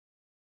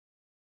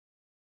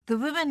The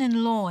Women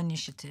in Law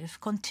initiative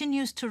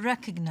continues to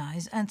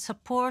recognize and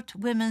support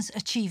women's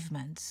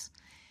achievements.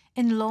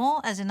 In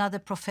law, as in other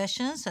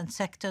professions and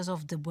sectors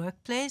of the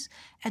workplace,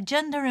 a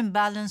gender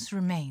imbalance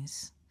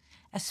remains,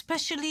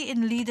 especially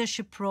in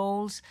leadership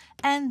roles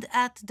and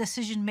at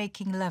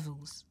decision-making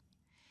levels.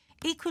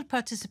 Equal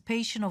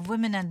participation of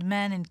women and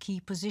men in key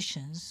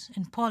positions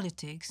in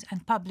politics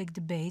and public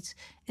debates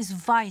is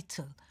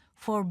vital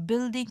for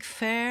building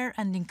fair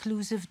and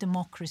inclusive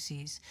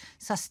democracies,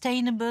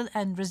 sustainable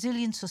and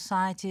resilient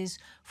societies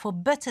for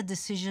better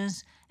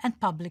decisions and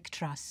public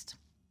trust.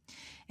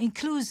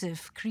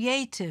 Inclusive,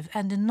 creative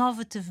and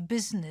innovative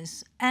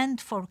business and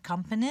for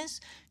companies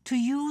to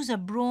use a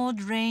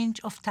broad range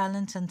of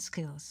talents and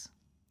skills.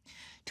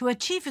 To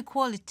achieve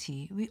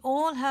equality, we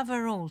all have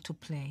a role to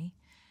play,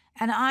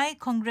 and I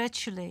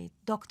congratulate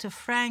Dr.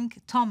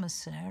 Frank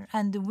Thomaser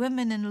and the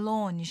Women in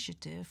Law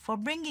initiative for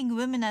bringing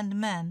women and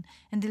men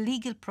in the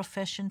legal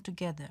profession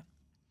together.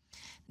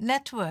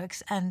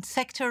 Networks and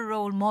sector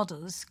role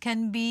models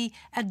can be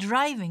a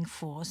driving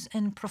force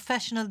in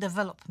professional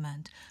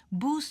development,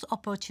 boost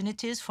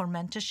opportunities for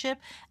mentorship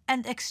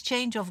and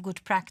exchange of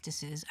good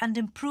practices, and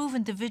improve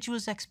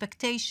individuals'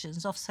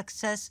 expectations of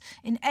success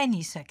in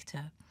any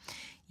sector.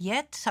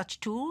 Yet,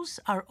 such tools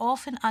are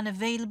often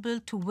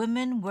unavailable to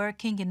women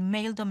working in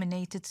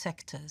male-dominated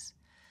sectors.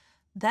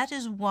 That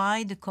is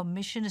why the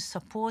Commission is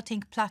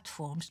supporting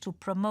platforms to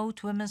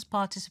promote women's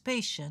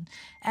participation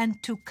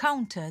and to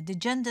counter the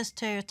gender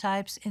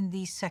stereotypes in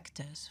these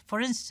sectors. For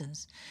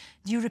instance,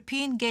 the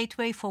European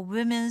Gateway for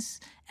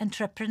Women's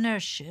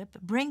Entrepreneurship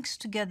brings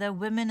together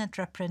women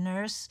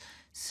entrepreneurs,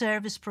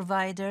 service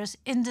providers,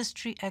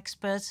 industry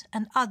experts,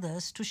 and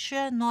others to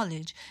share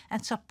knowledge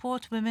and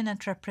support women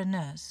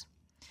entrepreneurs.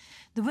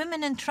 The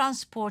Women in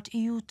Transport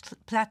EU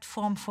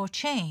Platform for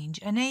Change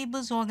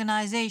enables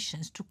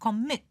organizations to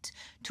commit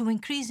to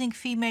increasing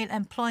female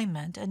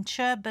employment and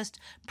share best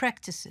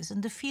practices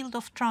in the field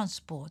of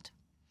transport.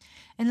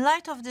 In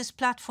light of this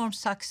platform's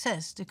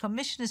success, the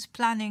Commission is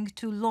planning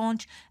to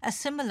launch a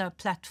similar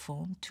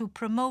platform to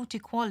promote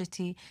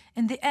equality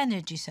in the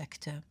energy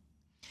sector.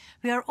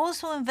 We are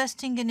also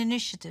investing in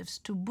initiatives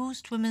to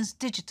boost women's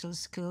digital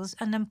skills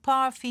and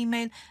empower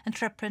female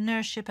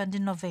entrepreneurship and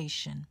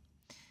innovation.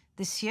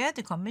 This year,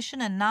 the Commission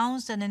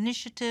announced an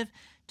initiative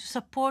to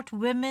support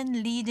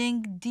women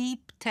leading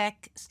deep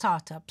tech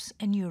startups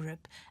in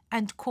Europe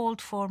and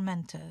called for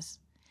mentors.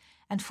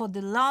 And for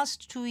the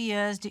last 2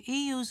 years, the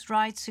EU's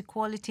Rights,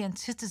 Equality and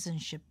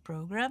Citizenship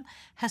Programme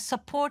has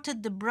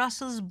supported the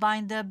Brussels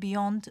Binder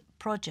Beyond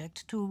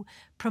project to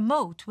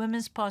promote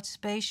women's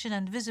participation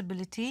and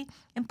visibility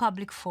in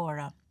public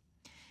fora.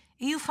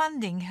 EU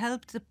funding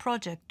helped the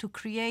project to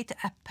create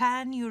a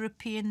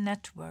pan-European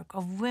network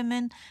of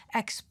women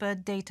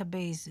expert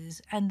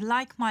databases and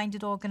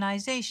like-minded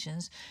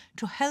organizations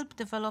to help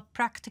develop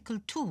practical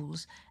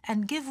tools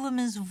and give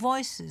women's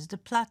voices the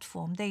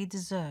platform they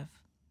deserve.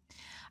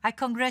 I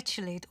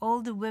congratulate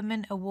all the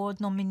Women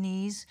Award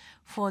nominees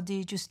for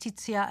the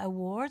Justitia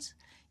Awards.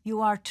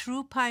 You are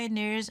true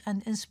pioneers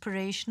and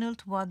inspirational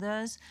to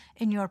others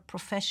in your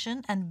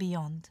profession and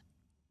beyond.